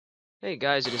Hey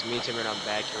guys, it is me, Tim, and I'm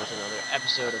back here with another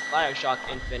episode of Bioshock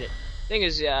Infinite. Thing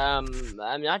is,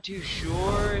 I'm not too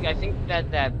sure. I think that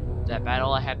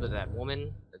battle I had with that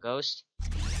woman, the ghost,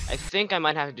 I think I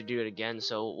might have to do it again.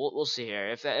 So we'll see here.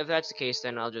 If that's the case,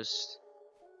 then I'll just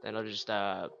let's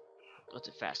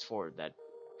fast forward that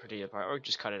particular part, or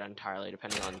just cut it entirely,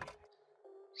 depending on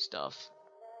stuff.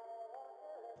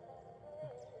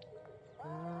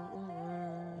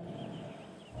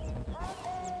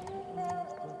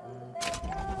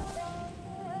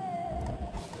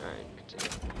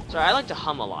 Sorry, I like to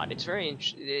hum a lot. It's very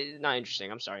not interesting.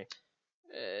 I'm sorry.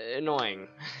 Annoying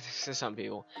to some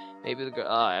people. Maybe the girl.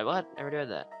 What? I already read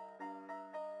that.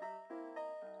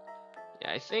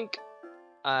 Yeah, I think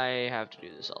I have to do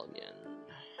this all again.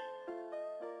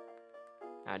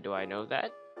 Do I know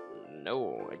that?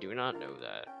 No, I do not know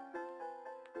that.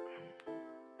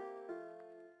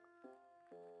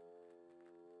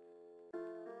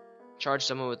 Charge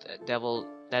someone with a devil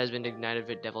that has been ignited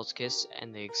with Devil's Kiss,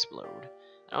 and they explode.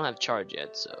 I don't have charge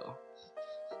yet, so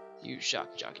use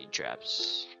shock jockey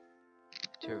traps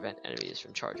to prevent enemies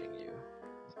from charging you.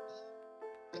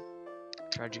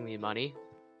 Charging me money?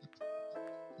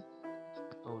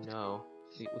 Oh no,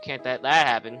 we can't let that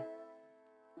happen.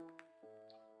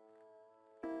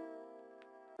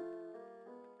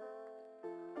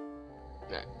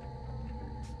 Right.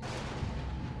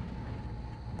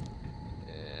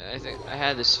 I think I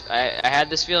had this. I had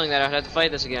this feeling that I'd have to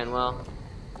fight this again. Well,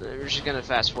 we're just gonna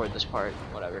fast forward this part.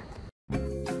 Whatever.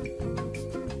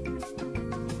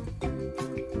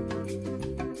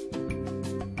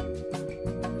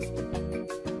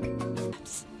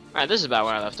 Alright, this is about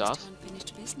where I left off.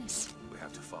 Unfinished business. We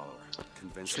have to follow her.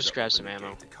 Convince Just her to grab open some the ammo.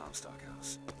 gate to Comstock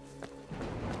House.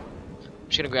 I'm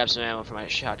just gonna grab some ammo for my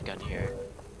shotgun here.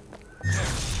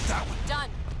 That one.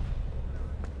 Done.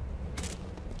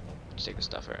 Just take the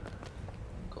stuff out.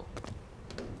 Cool.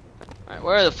 Alright,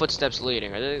 where are the footsteps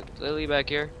leading? Do they lead back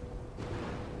here?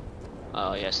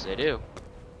 Oh, yes, they do.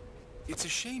 It's a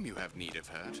shame you have need of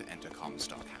her to enter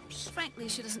Comstock House. Frankly,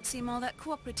 she doesn't seem all that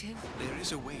cooperative. There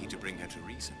is a way to bring her to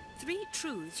reason. 3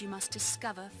 truths you must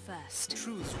discover first.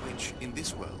 Truths which, in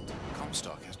this world,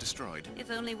 Comstock has destroyed. If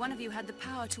only one of you had the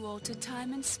power to alter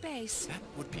time and space. That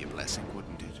would be a blessing,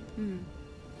 wouldn't it?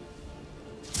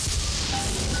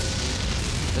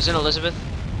 Isn't Elizabeth?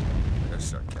 They're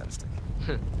sarcastic.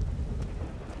 There's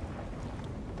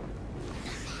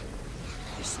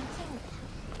something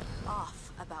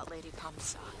off about Lady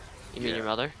Comstock. You mean your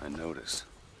mother? I noticed.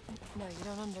 No, you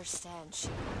don't understand. She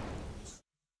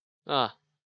Ah.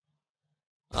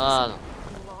 belongs.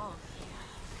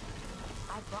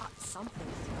 I brought something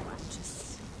for her.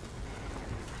 Just...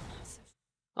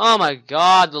 Oh my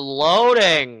god, the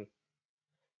loading!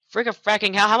 Freaking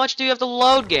fracking hell, how much do you have to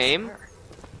load, game?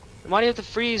 Why do you have to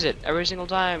freeze it every single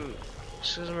time?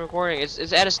 Just 'cause I'm recording. It's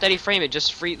at a steady frame, the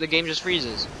game just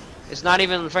freezes. It's not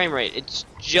even the frame rate, it's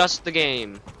just the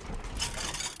game.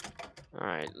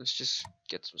 Alright, let's just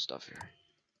get some stuff here.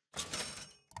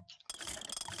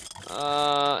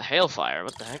 Hailfire,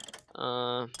 what the heck?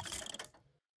 I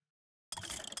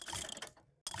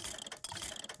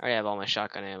already have all my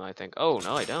shotgun ammo, I think. Oh,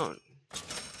 no, I don't.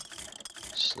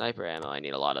 Sniper ammo, I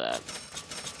need a lot of that.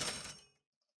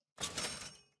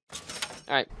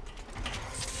 Alright.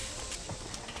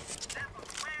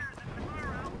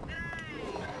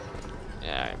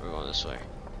 Yeah, alright, we're going this way.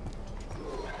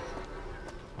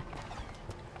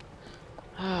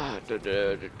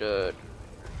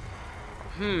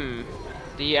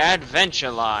 The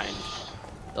Adventure Line.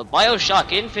 The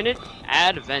Bioshock Infinite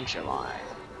Adventure Line.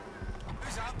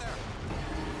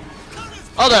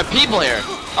 Oh, there are people here!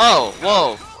 Oh,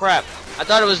 whoa, crap. I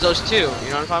thought it was those two. You know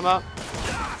what I'm talking about?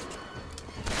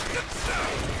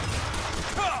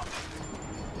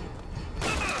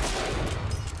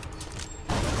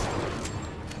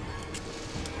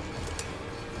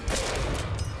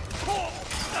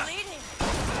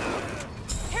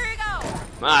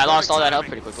 I lost all that health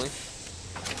pretty quickly.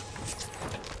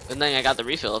 Good thing I got the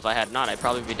refill. If I had not, I'd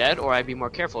probably be dead, or I'd be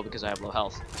more careful because I have low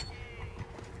health.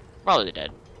 Probably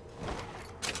dead.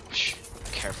 Shh,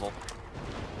 careful.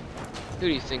 Who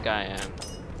do you think I am?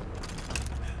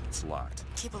 It's locked.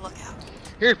 Keep a lookout.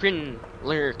 Hairpin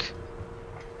lurk.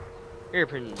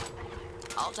 Hairpin.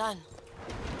 All done.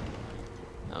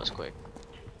 That was quick.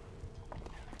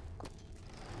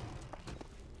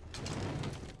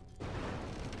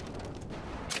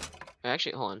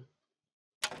 Actually, hold on.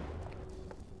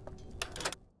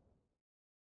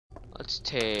 Let's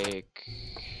take...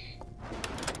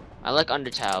 I like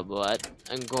Undertale, but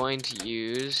I'm going to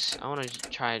use... I want to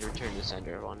try to return the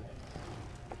center one.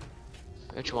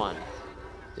 Which one?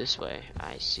 This way.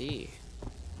 I see.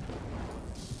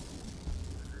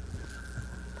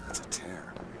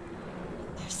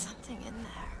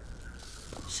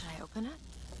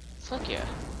 Fuck yeah.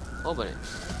 Open it.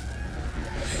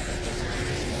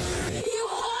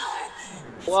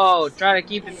 Whoa, try to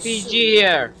keep it PG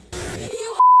here.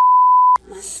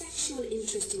 My sexual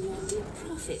interest in your dear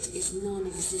prophet is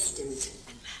non-existent.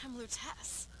 And Madame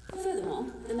Lutece. Furthermore,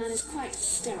 the man is quite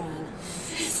sterile.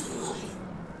 Yes, boy.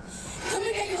 Come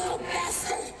again, you little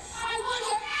bastard! I want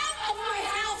her out of my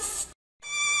house!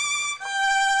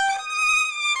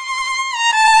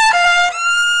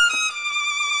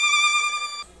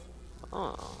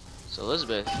 Oh, it's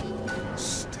Elizabeth.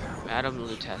 Madame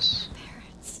Lutece.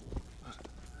 Parents.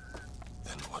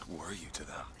 Then what were you to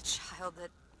them? The child that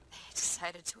they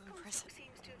decided to imprison.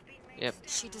 Yep.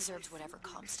 She deserves whatever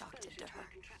Comstock did to her.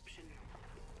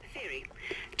 Theory.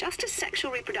 Just as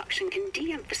sexual reproduction can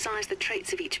de-emphasize the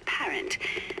traits of each parent.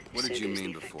 What did so you does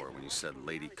mean the before when you said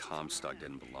Lady Comstock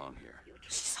didn't belong here?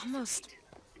 She's almost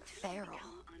feral.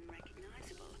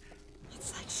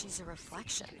 It's like she's a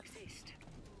reflection.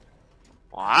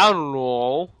 Well, I don't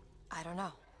know. I don't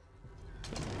know.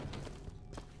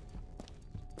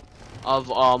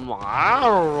 I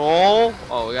don't know.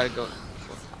 Oh, we gotta go.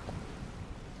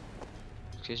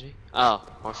 Excuse me? Oh,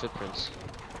 more footprints.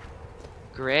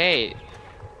 Great.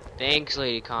 Thanks,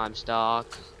 Lady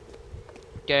Comstock.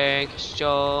 Thanks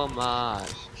so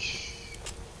much.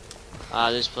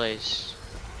 This place.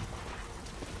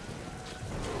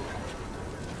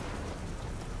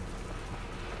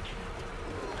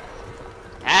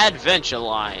 Adventure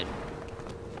line.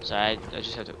 So I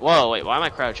just have to. Whoa, wait, why am I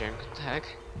crouching? What the heck?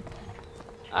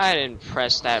 I didn't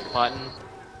press that button.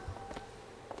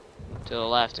 To the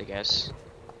left, I guess.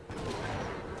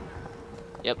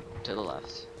 Yep, to the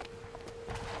left.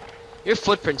 Your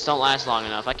footprints don't last long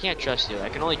enough. I can't trust you. I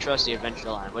can only trust the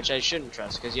adventure line, which I shouldn't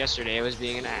trust because yesterday I was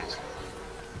being an ass.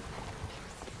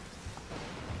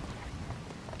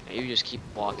 Now you just keep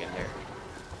walking there.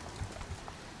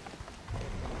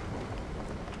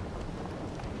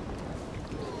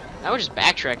 Now we're just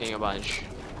backtracking a bunch.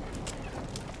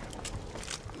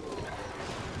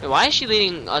 Hey, why is she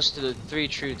leading us to the 3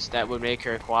 truths that would make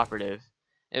her cooperative?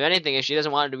 If anything, if she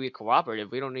doesn't want her to be cooperative,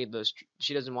 we don't need those.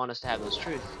 She doesn't want us to have those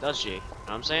truths, does she? You know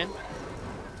what I'm saying?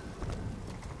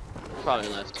 Probably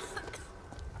left.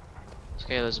 It's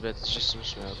okay, Elizabeth. It's just some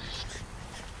smoke.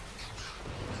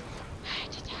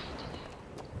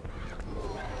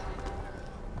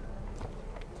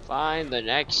 Find the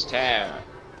next tear.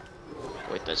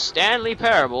 With the Stanley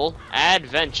Parable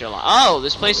Adventure Line. Oh,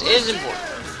 this place is important.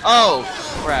 Oh,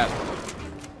 crap.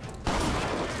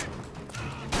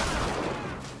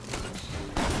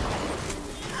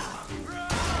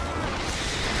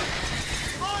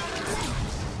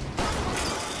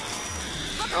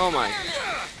 Oh my.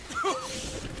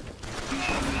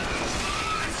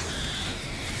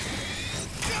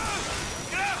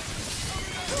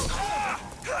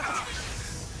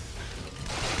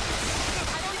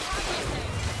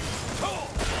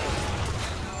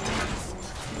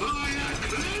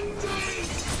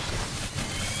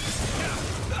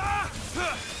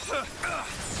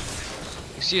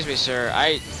 Excuse me, sir.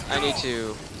 I need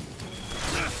to.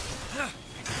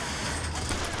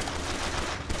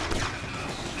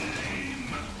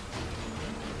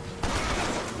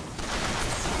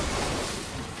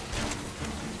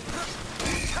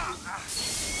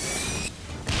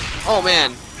 Oh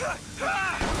man.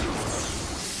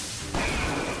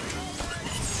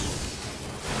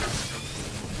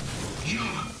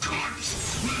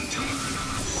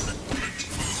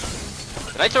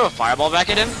 Did I throw a fireball back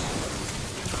at him?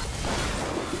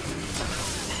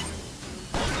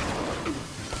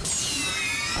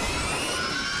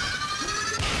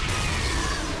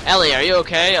 Ellie, are you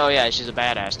okay? Oh yeah, she's a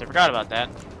badass. I forgot about that.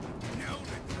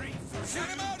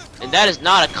 And that is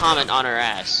not a comment on her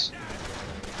ass.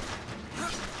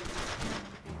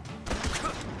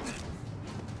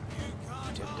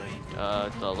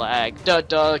 The lag. The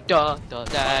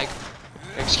lag.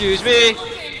 Excuse me.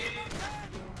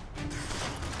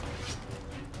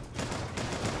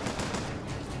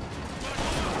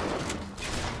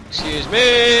 Excuse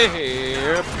me.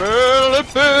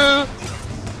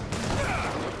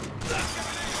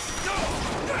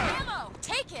 Ammo!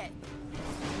 Take it!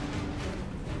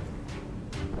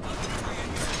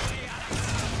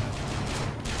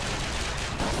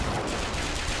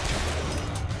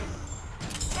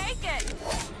 Take it!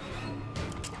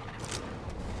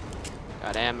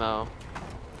 Got ammo.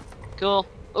 Cool.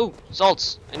 Ooh,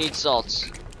 salts. I need salts.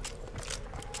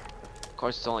 Of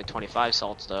course, it's only 25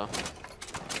 salts, though.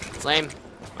 Lame.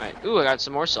 Alright. Ooh, I got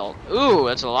some more salt. Ooh,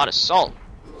 that's a lot of salt.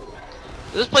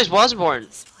 This place was important.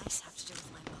 This place have to do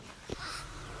with my mother.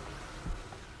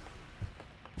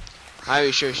 How are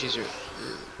you sure she's your...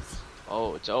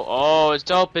 Oh,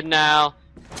 it's open now.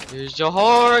 Here's your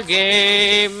horror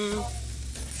game.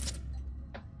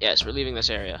 Yes, we're leaving this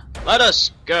area. Let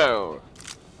us go.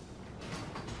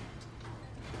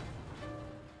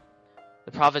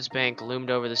 The Prophet's Bank loomed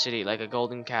over the city like a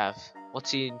golden calf. What's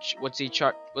he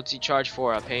charged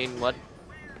for? A pain? What?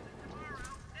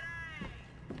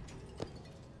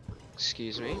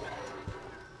 Excuse me.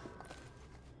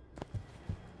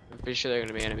 I'm pretty sure there are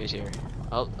gonna be enemies here.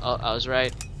 Oh, I was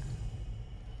right.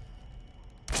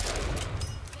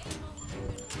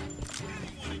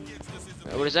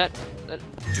 What is that? Do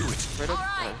it.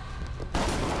 Right.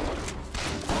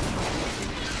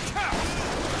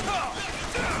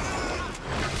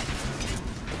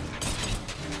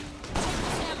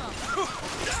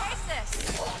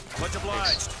 Much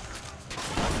obliged.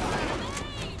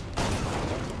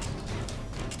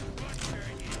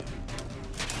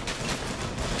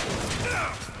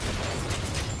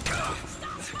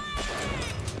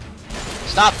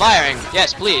 Stop firing!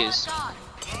 Yes, please.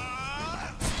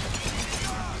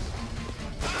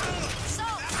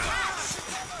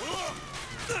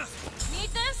 Need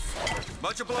this?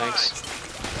 Much obliged.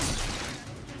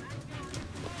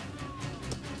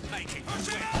 Thanks.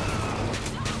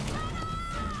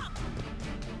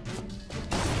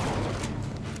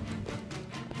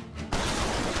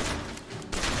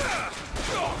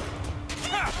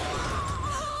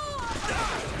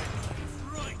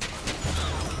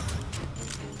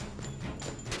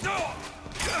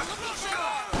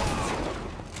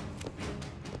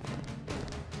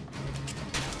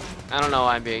 I don't know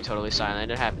why I'm being totally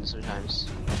silent. It happens sometimes.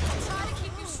 Try to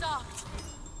keep you stocked.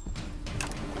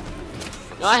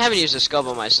 No, I haven't used a scope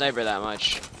on my sniper that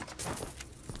much.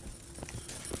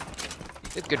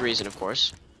 With good reason, of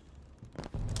course.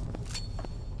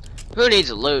 Who needs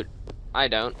a loot? I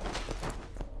don't.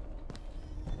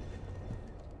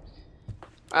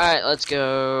 Alright, let's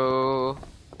go.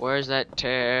 Where's that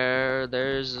tear?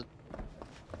 There's a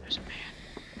man.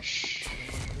 Shh.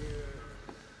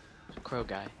 There's a crow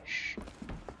guy. Shh.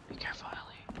 Be careful,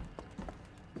 Ellie.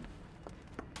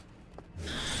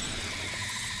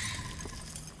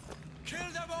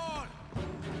 Kill them all.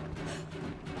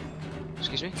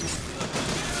 Excuse me?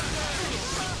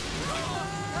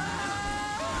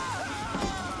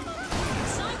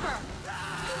 Sniper!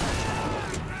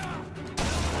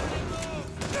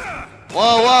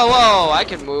 Whoa, whoa, whoa! I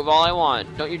can move all I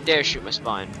want. Don't you dare shoot my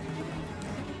spine.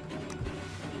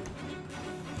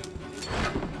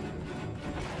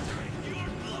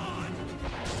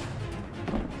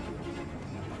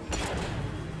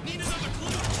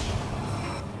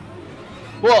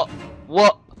 Whoa!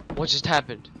 What? What just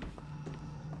happened?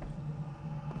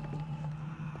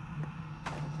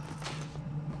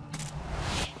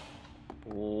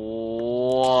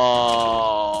 Whoa!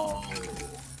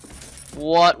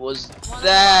 What was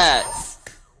that?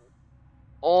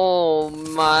 Oh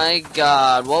my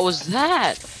god! What was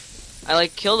that? I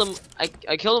like killed him. I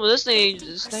killed him with this thing.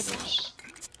 Snipers.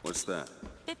 What's that?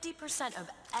 50% of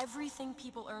everything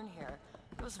people earn here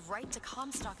goes right to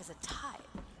Comstock as a tithe.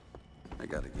 I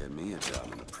gotta get me a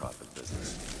job in the profit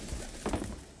business.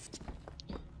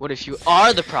 What if you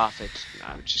are the prophet? No,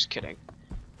 I'm just kidding.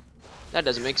 That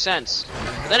doesn't make sense.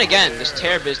 Then again, this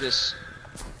tear business.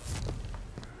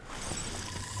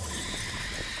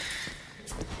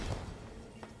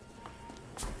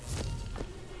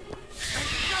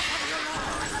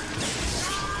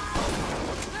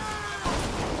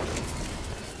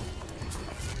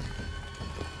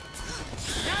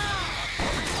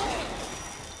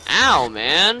 Ow,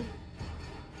 man.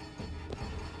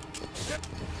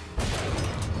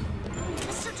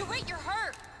 Mr. DeWitt, you're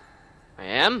hurt. I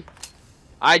am?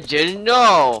 I didn't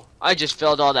know. I just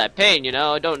felt all that pain, you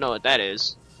know. I don't know what that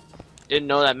is. Didn't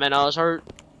know that meant I was hurt.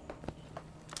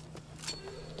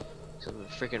 Some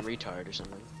freaking retard or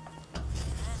something.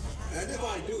 And if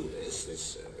I do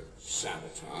this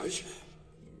sabotage,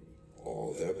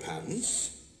 all their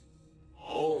patents,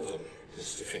 all of them,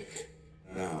 Mr. Fink.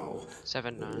 Now,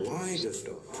 7-9. why does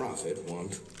the Prophet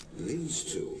want these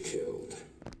two killed?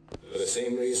 For the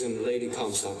same reason Lady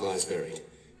Comstock lies buried.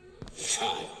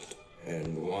 Child.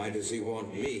 And why does he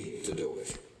want me to do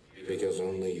it? Because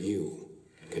only you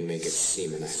can make it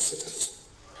seem an accident.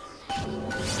 I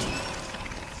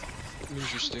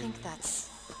Interesting. think that's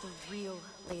the real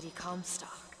Lady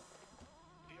Comstock.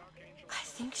 I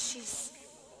think she's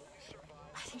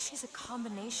a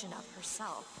combination of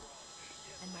herself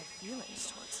and my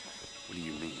feelings towards her. What do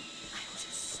you mean? I'm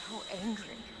just so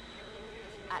angry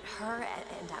at her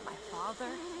and at my father.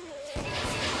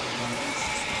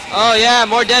 Oh yeah,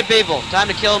 more dead people. Time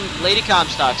to kill Lady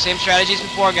Comstock. Same strategies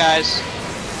before, guys.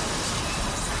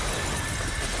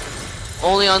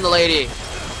 Only on the lady.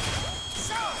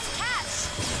 So, catch!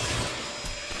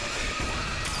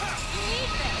 You need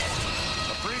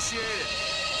this! Appreciate it.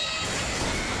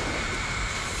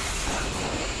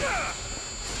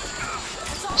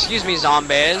 Excuse me,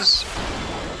 zombies.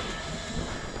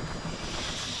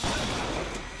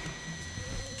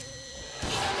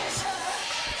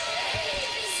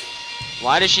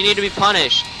 Why does she need to be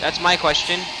punished? That's my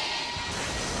question.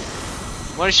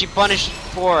 What is she punished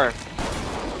for?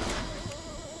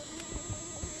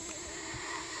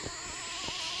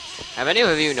 Have any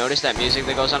of you noticed that music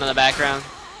that goes on in the background?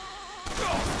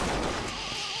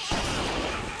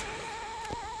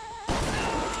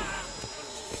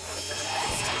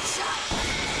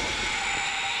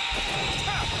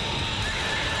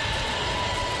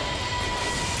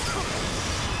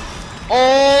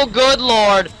 Oh, good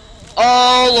lord.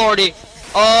 Oh, lordy.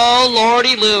 Oh,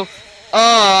 lordy Lou.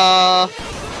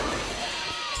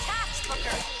 Catch,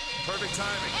 Booker! Perfect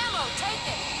timing. Ammo, take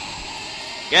it!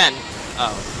 Again?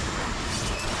 Oh.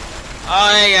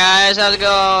 Oh, hey guys, how's it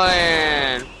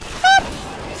going?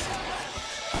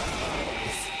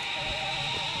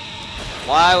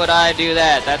 Why would I do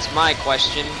that? That's my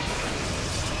question.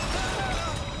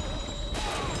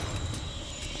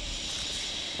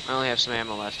 I only have some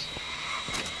ammo left.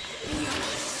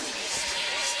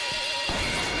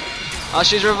 Oh,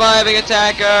 she's reviving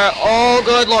attacker. Oh,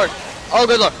 good lord. Oh,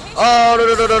 good lord. Oh, no,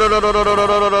 no, no, no, no, no, no, no,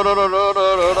 no, no, no, no, no,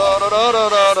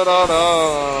 no, no, no,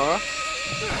 no.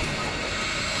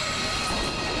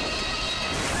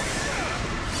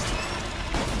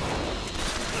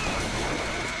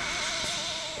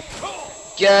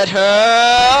 Get her!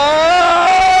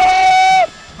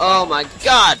 Oh my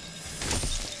god!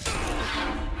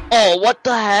 Oh, what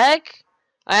the heck?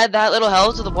 I had that little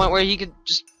health to the point where he could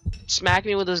just smack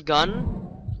me with his gun?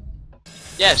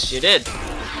 Yes, you did.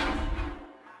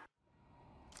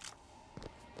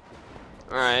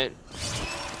 Alright.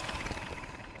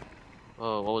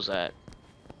 Oh, what was that?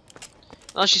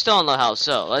 Oh, she's still in the house,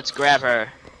 so let's grab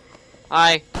her.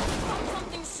 Hi.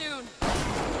 Something soon.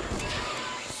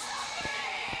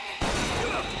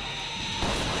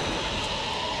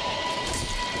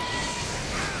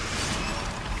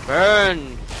 Burn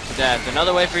to death.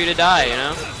 Another way for you to die, you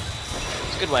know?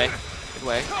 It's a good way. Good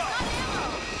way. That's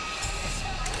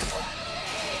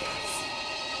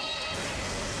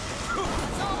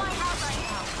all I have right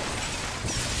now. That's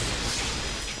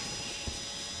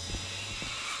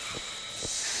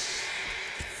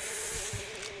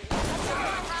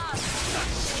all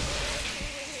I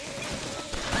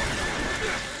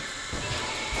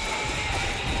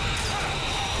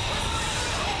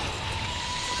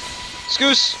have.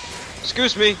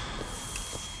 Excuse me.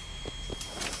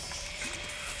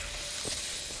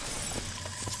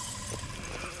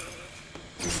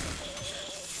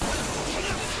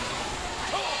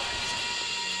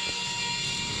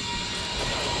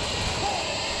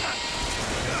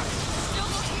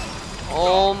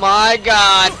 Oh my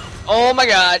god. Oh my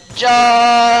god.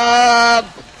 Jump!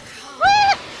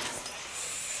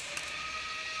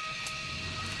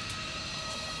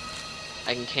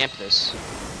 I can camp this.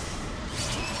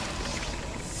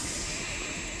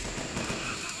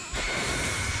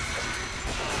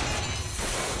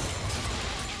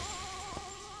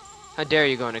 How dare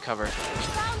you go into cover?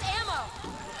 Found ammo.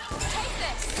 Take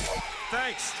this.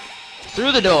 Thanks.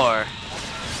 Through the door.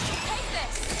 Take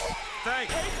this.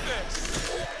 Thanks. Take this.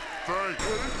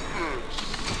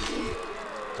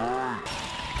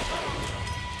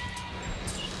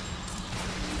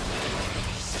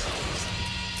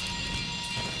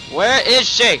 Where is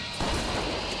she?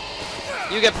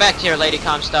 You get back here, Lady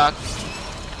Comstock.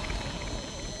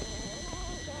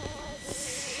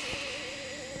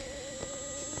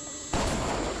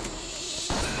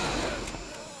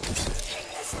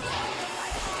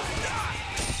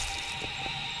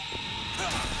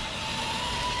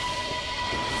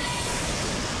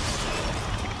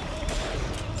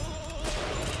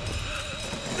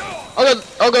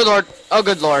 Oh good lord. Oh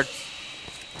good lord.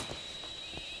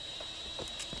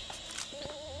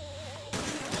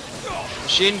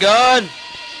 Machine gun!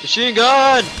 Machine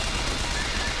gun!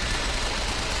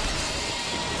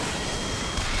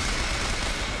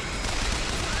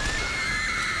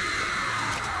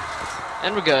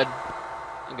 And we're good.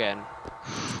 Again.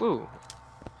 Whew.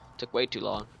 Took way too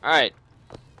long. Alright.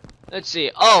 Let's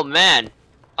see. Oh man.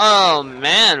 Oh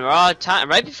man, we're out of time.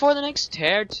 Right before the next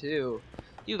tear too.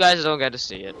 You guys don't get to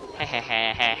see it.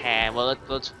 Well,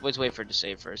 let's wait for it to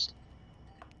save first.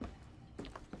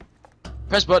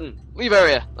 Press button. Leave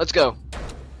area. Let's go.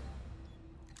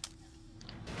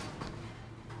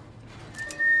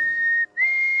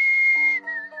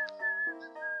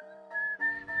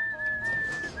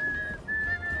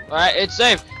 Alright, it's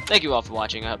safe. Thank you all for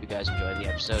watching. I hope you guys enjoyed the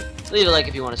episode. Leave a like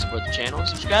if you want to support the channel, and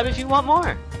subscribe if you want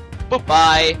more.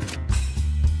 Bye-bye.